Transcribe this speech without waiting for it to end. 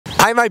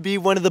I might be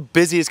one of the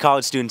busiest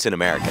college students in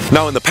America.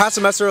 Now, in the past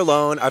semester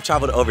alone, I've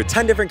traveled to over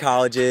 10 different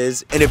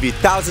colleges, interviewed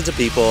thousands of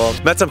people,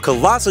 met some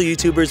colossal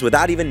YouTubers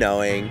without even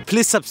knowing.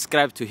 Please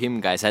subscribe to him,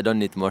 guys. I don't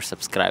need more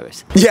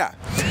subscribers. Yeah,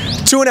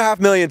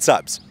 2.5 million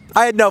subs.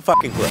 I had no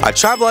fucking clue. I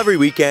travel every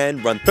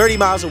weekend, run 30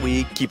 miles a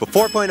week, keep a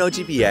 4.0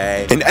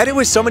 GPA, and edit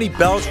with so many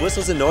bells,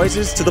 whistles, and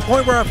noises to the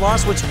point where I've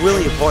lost what's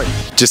really important.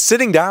 Just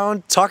sitting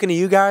down, talking to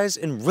you guys,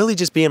 and really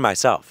just being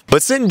myself.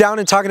 But sitting down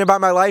and talking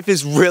about my life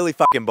is really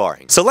fucking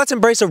boring. So let's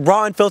embrace a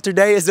raw, unfiltered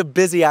day as a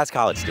busy-ass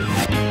college student.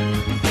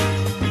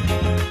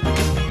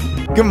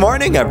 Good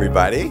morning,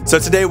 everybody. So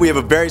today we have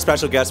a very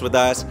special guest with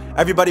us.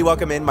 Everybody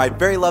welcome in my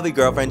very lovely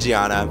girlfriend,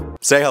 Gianna.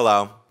 Say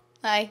hello.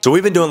 Hi. So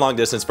we've been doing long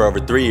distance for over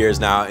 3 years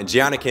now, and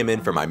Gianna came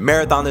in for my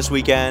marathon this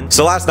weekend.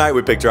 So last night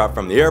we picked her up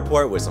from the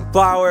airport with some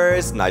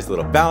flowers, nice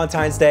little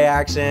Valentine's Day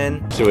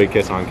action. Should we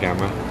kiss on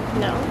camera?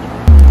 No.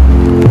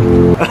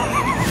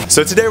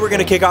 So today we're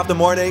gonna kick off the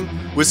morning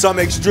with some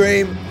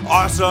extreme,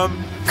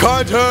 awesome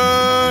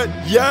content!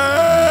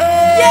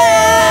 Yeah!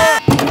 Yeah!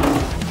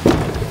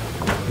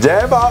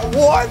 Deba,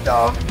 what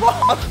the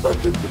fuck?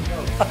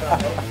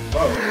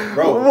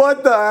 Bro.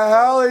 What the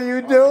hell are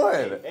you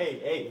doing?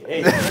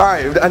 Hey.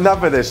 Alright,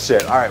 enough of this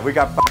shit. Alright, we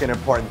got fucking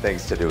important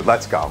things to do.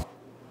 Let's go.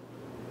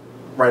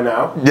 Right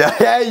now?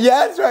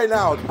 Yes, right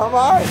now. Come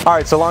on.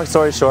 Alright, so long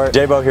story short,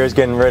 J-Bo here is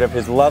getting rid of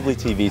his lovely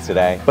TV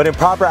today. But in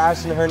proper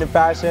Ashton Herndon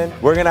fashion,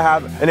 we're gonna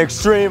have an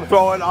extreme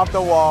throwing off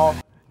the wall,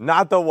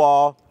 not the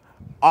wall,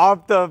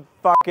 off the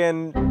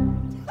fucking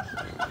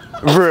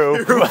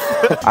roof.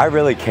 I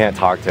really can't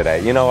talk today.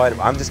 You know what?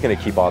 I'm just gonna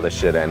keep all this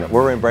shit in.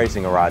 We're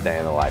embracing a raw day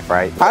in the life,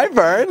 right? Hi,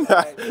 Vern.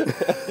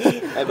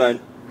 Hi, Vern.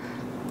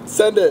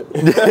 Send it.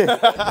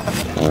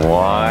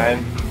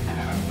 1,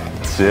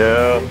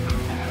 2,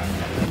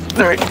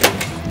 3.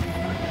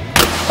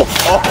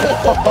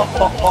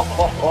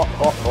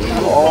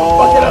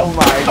 Oh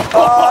my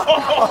god.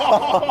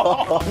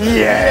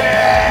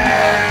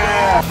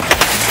 Yeah!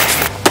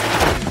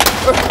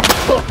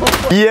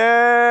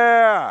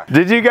 Yeah!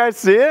 Did you guys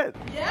see it?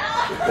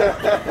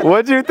 Yeah!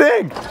 What'd you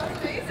think?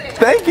 Amazing.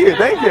 Thank you.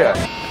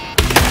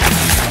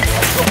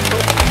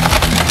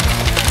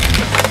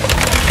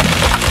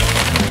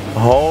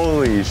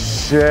 Holy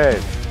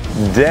shit.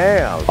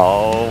 Damn.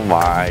 Oh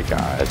my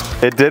gosh.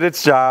 It did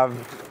its job.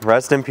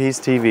 Rest in peace,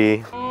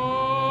 TV.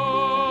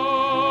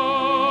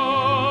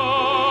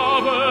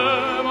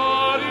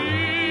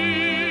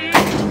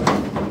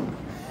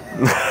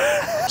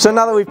 So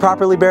now that we've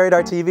properly buried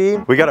our TV,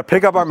 we gotta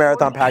pick up our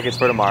marathon package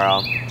for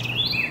tomorrow.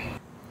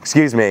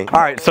 Excuse me. All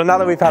right, so now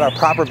that we've had our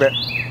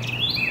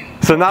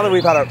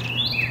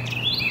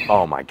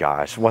oh my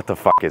gosh, what the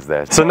fuck is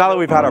this? So now that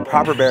we've had our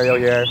proper burial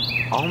here,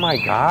 oh my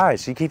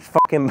gosh, you keep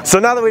fucking. So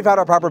now that we've had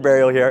our proper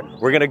burial here,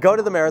 we're gonna go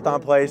to the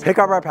marathon place, pick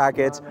up our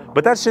packets,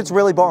 but that shit's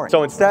really boring.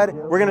 So instead,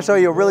 we're gonna show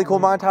you a really cool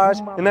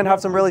montage and then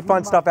have some really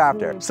fun stuff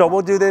after. So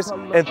we'll do this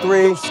in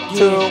 3,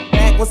 2.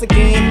 Once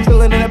again,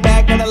 chilling in the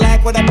back on the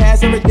lack with I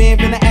pass everything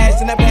from the ash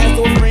and I pass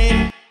to a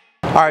friend.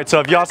 Alright, so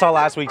if y'all saw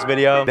last week's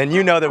video, then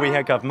you know that we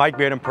handcuffed Mike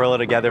Beard and Perillo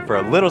together for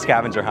a little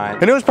scavenger hunt.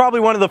 And it was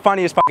probably one of the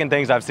funniest fucking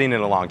things I've seen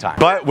in a long time.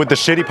 But with the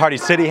shitty Party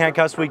City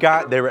handcuffs we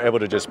got, they were able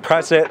to just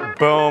press it,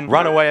 boom,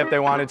 run away if they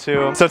wanted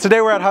to. So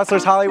today we're at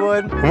Hustlers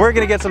Hollywood, and we're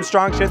gonna get some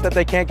strong shit that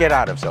they can't get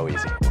out of so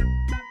easy.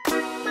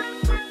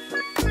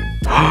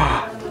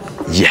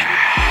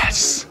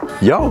 Yes!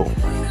 Yo,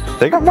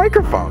 they got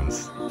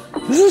microphones.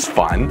 This is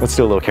fun. Let's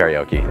do a little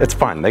karaoke. It's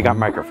fun. They got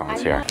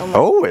microphones here.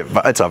 Oh,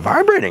 it's a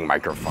vibrating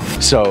microphone.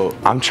 So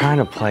I'm trying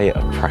to play a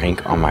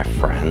prank on my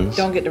friends.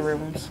 Don't get the real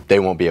ones. They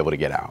won't be able to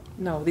get out.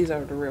 No, these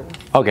are the real ones.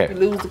 Okay. You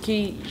lose the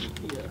key.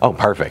 Yeah. Oh,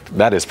 perfect.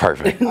 That is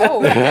perfect.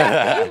 Oh,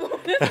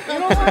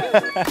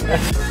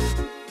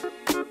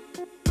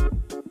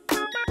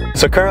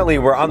 So currently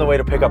we're on the way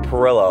to pick up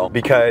Perillo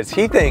because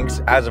he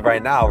thinks, as of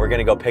right now, we're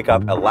gonna go pick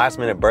up a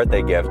last-minute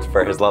birthday gift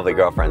for his lovely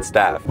girlfriend,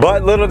 Steph.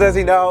 But little does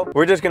he know,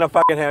 we're just gonna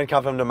fucking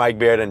handcuff him to Mike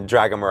Beard and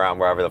drag him around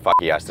wherever the fuck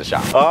he has to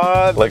shop.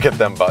 Look at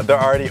them, but they're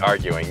already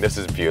arguing. This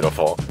is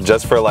beautiful.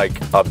 Just for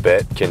like a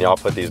bit, can y'all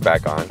put these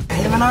back on?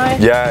 Him and I?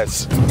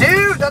 Yes.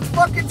 Dude, that's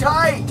fucking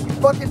tight. You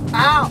fucking,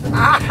 ow.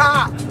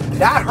 Ah,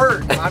 that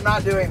hurt. I'm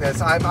not doing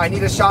this. I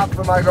need a shop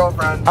for my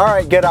girlfriend. All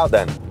right, get out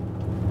then.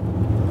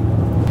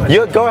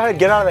 You go ahead,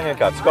 get out of the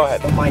handcuffs. Go ahead.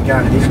 Oh my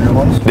god, are these real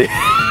ones? They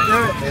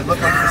look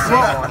like the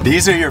same one.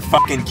 These are your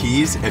fucking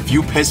keys. If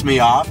you piss me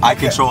off, I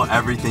control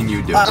everything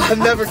you do. I'm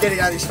never getting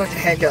out of these fucking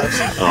handcuffs.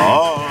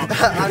 Oh.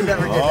 I'm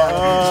never getting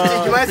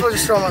out. You might as well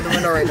just throw them out the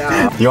window right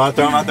now. You want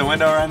to throw them out the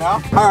window right now?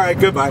 All right,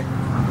 goodbye.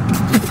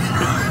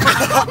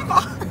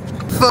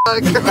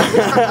 fuck?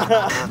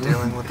 I'm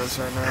dealing with this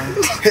right now.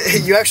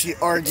 You actually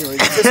are dealing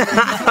with this.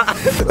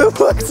 It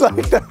looks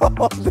like the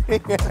whole thing.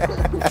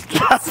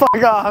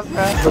 Fuck off,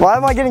 man. Why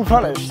am I getting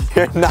punished?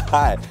 You're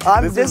not.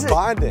 This is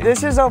bonding.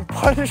 This is a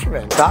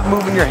punishment. Stop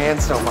moving your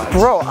hands so much.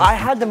 Bro, I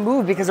had to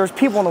move because there's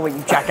people in the way,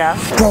 you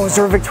jackass. Bro, is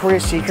there a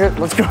Victoria's Secret?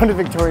 Let's go into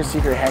Victoria's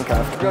Secret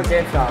handcuffed. Go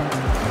GameStop.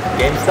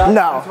 GameStop?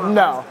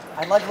 No.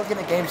 I like looking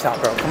at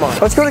GameStop, bro. Come on.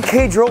 Let's go to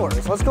Cage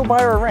Rollers. Let's go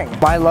buy her a ring.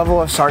 My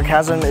level of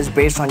sarcasm is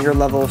based on your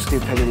level of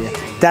stupidity.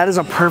 That is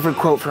a perfect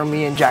quote from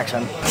me and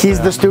Jackson. He's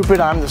the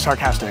stupid, I'm the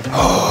sarcastic.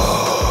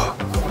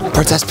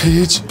 Princess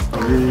Peach.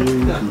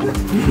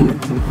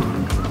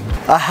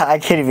 I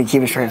can't even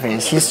keep a straight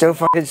face. He's so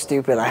fucking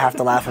stupid, I have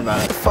to laugh about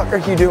it. What the fuck are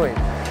you doing?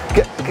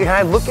 Can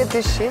I look at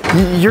this shit?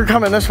 You're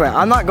coming this way.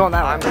 I'm not going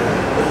that way.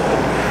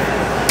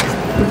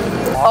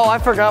 Oh, I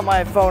forgot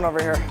my phone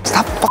over here.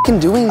 Stop fucking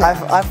doing that.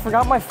 I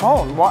forgot my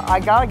phone. Well,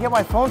 I gotta get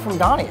my phone from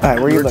Donnie. All right,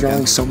 where are you You're looking?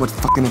 drawing so much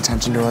fucking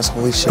attention to us.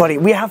 Holy shit. Buddy,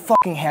 we have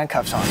fucking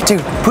handcuffs on.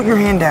 Dude, put your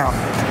hand down.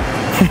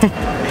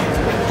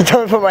 You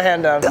told me to put my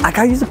hand down. I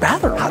gotta use the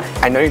bathroom.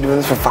 I know you're doing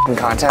this for fucking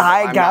content.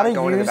 I gotta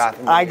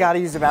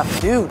use the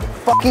bathroom. Dude,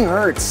 fucking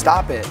hurts.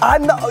 Stop it.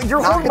 I'm not,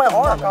 you're Knock holding my it the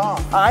arm. fuck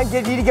off. I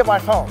need to get my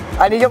phone.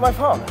 I need to get my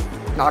phone.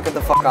 Knock it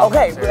the fuck off.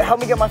 Okay, help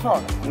me get my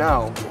phone.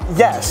 No.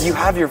 Yes. You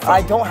have your phone.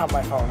 I don't have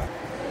my phone.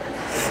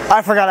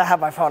 I forgot I have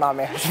my phone on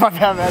me. It's my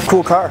bad, man.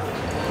 Cool car.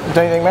 Do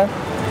anything, man?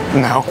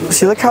 No.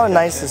 See, look how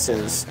nice this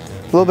is.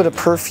 A little bit of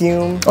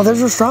perfume. Oh, there's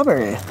your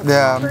strawberry.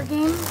 Yeah.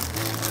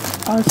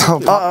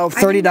 Uh-oh,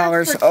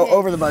 $30. Oh,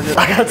 over the budget.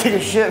 I gotta take a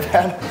shit,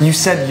 man. You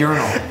said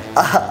urinal.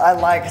 I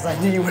lied because I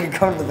knew you wouldn't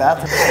come to the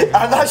bathroom.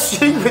 I'm not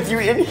shitting with you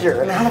in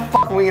here. How the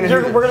fuck are we gonna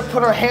do this? We're gonna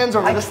put our hands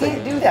over this thing. I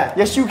can't do that.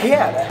 Yes, you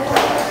can.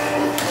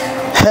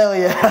 Hell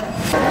yeah.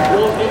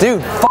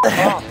 Dude, fuck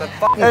off. That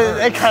fucking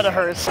hurts. It kind of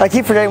hurts. I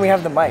keep forgetting we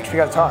have the mics. We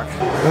gotta talk.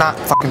 I'm not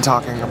fucking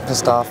talking. I'm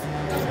pissed off.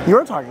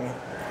 You're talking.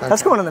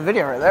 That's going in the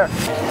video right there.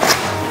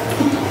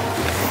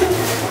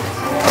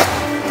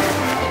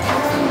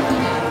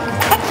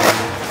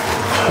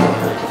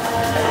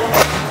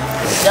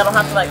 Y'all don't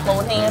have to like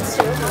hold hands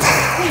too?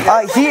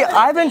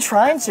 I've been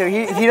trying to.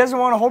 He doesn't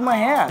want to hold my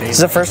hand. This is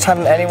the first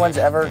time anyone's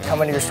ever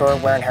come into your store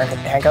wearing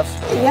handcuffs?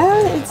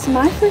 Yeah, it's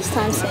my first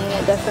time seeing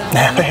it,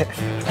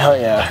 definitely. Hell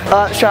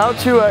yeah. Shout out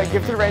to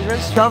Gifted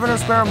Arrangements. Governor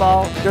Spare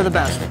Mall, they're the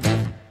best.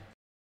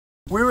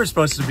 We were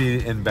supposed to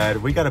be in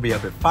bed. We got to be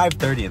up at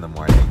 5:30 in the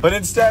morning. But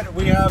instead,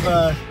 we have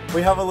a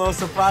little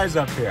surprise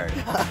up here.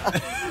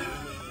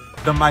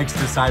 The Mikes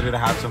decided to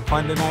have some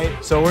fun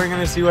tonight, so we're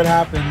gonna see what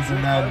happens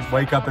and then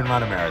wake up and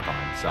run a marathon.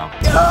 So.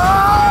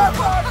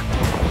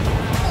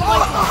 Oh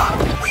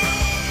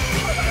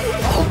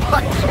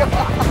my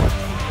god!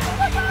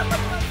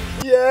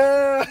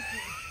 Yeah.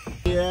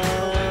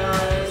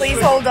 Yeah.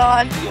 Please hold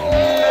on.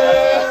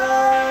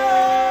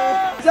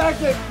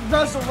 Jackson,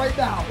 wrestle right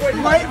now.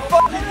 Right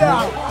fucking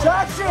now.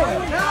 Jackson!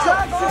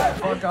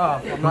 Jackson! Fuck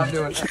off. I'm not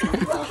doing it.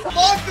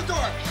 Lock the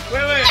door.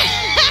 Wait.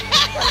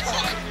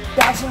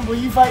 Jackson, will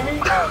you fight me?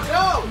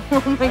 No.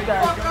 Oh my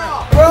god. Fuck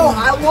off. Bro,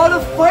 I want to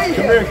fight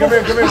you. Come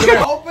here.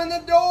 Open the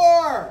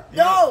door.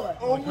 No!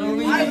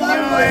 I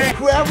love it.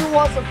 Whoever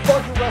wants to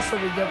fucking wrestle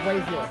me, get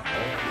right here.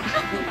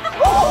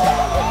 Oh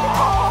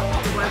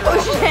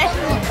shit.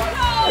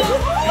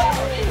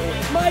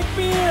 My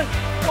beard!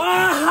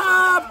 What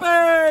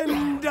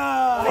happened?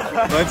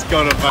 Let's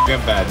go to fucking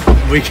bed.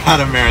 We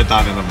got a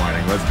marathon in the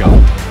morning. Let's go.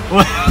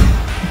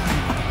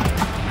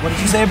 What did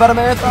you say about a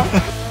marathon?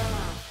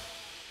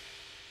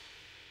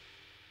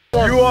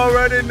 You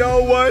already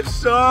know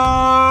what's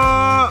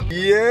up.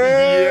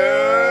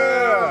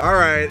 Yeah. All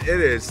right,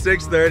 it is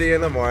 6:30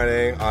 in the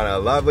morning on a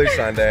lovely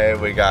Sunday.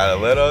 We got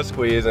a little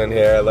squeeze in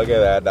here. Look at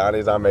that.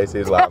 Donnie's on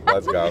Macy's lap.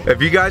 Let's go. If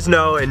you guys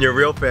know and you're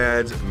real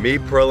fans, me,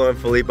 Perlo, and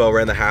Filippo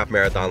ran the half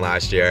marathon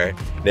last year.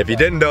 And if you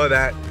didn't know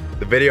that,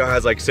 the video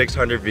has like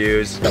 600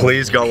 views.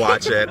 Please go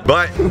watch it.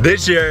 But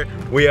this year,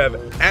 we have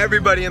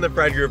everybody in the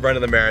friend group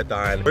running the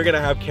marathon. We're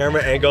gonna have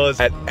camera angles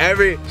at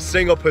every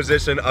single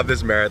position of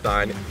this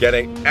marathon,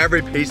 getting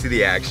every piece of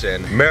the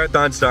action.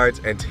 Marathon starts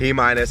in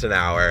T-minus an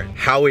hour.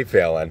 How we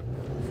feeling?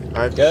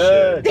 I'm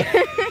good.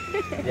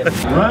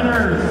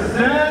 Runners,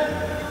 set,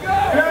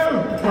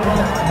 go!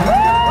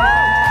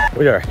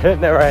 We are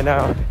hitting it right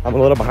now. I'm a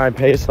little behind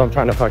pace, so I'm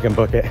trying to fucking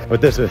book it. But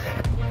this is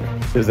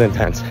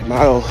intense.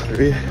 Mile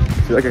 3. I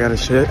feel like I got a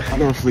shit. I don't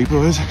know where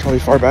Filippo is. Probably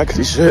far back because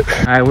he's shit.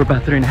 All right, we're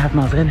about 3.5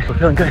 miles in. We're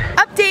feeling good.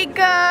 Update,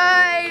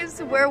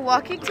 guys. We're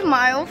walking to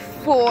mile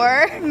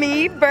 4.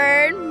 Me,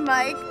 Bird,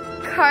 Mike,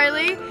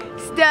 Carly,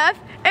 Steph,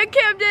 and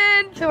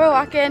Camden. So we're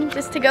walking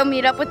just to go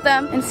meet up with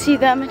them and see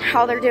them and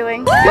how they're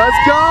doing. Let's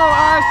go,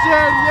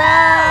 Ashton!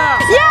 Yeah!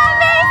 Yeah,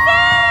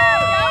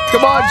 Mason!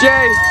 Come on,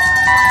 Jay!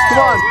 Come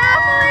on! Yeah,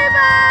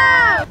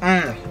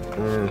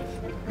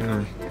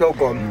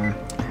 Filippo!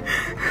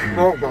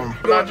 Go, bum.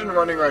 Imagine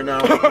running right now.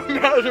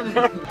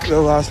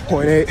 The last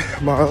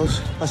 0.8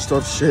 miles. I still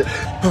have shit.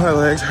 My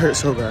legs hurt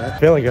so bad.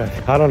 Feeling good.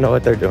 I don't know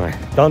what they're doing.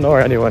 Don't know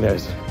where anyone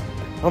is.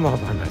 I'm all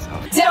by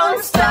myself.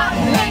 Don't stop,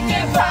 make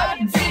it pop,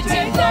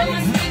 DJ, blow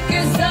the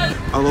speakers up.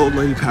 An old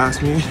lady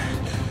passed me,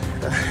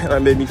 and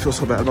that made me feel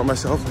so bad about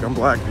myself. Like, I'm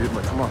black, dude.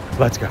 Like, come on.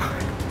 Let's go.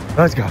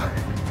 Let's go.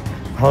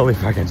 Holy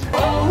fucking.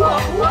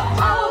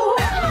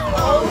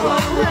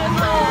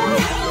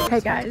 Hey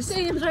guys,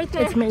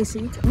 it's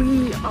Macy.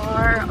 We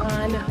are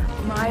on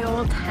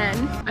mile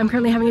 10. I'm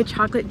currently having a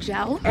chocolate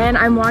gel and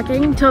I'm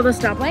walking till the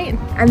stoplight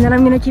and then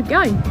I'm gonna keep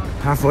going.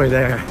 Halfway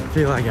there,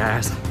 feel like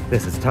ass.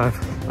 This is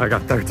tough. I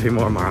got 13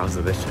 more miles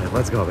of this shit.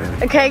 Let's go,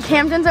 baby. Okay,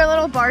 Camden's our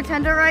little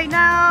bartender right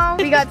now.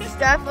 We got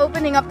Steph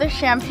opening up the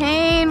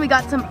champagne. We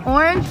got some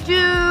orange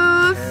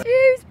juice.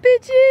 Cheers,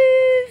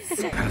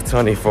 bitches.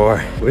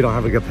 24. We don't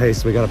have a good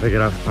pace. We gotta pick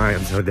it up. I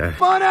am so dead.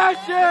 Come on,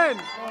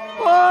 Ashton!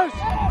 Push!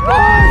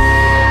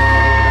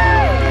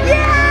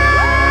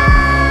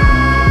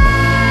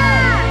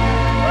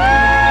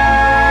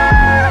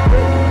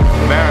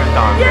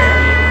 Marathon,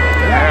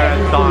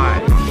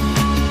 Marathon.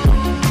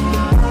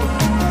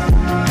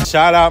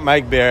 Shout out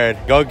Mike Beard.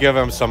 Go give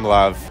him some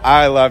love.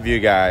 I love you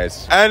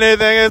guys.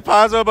 Anything is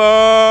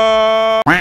possible.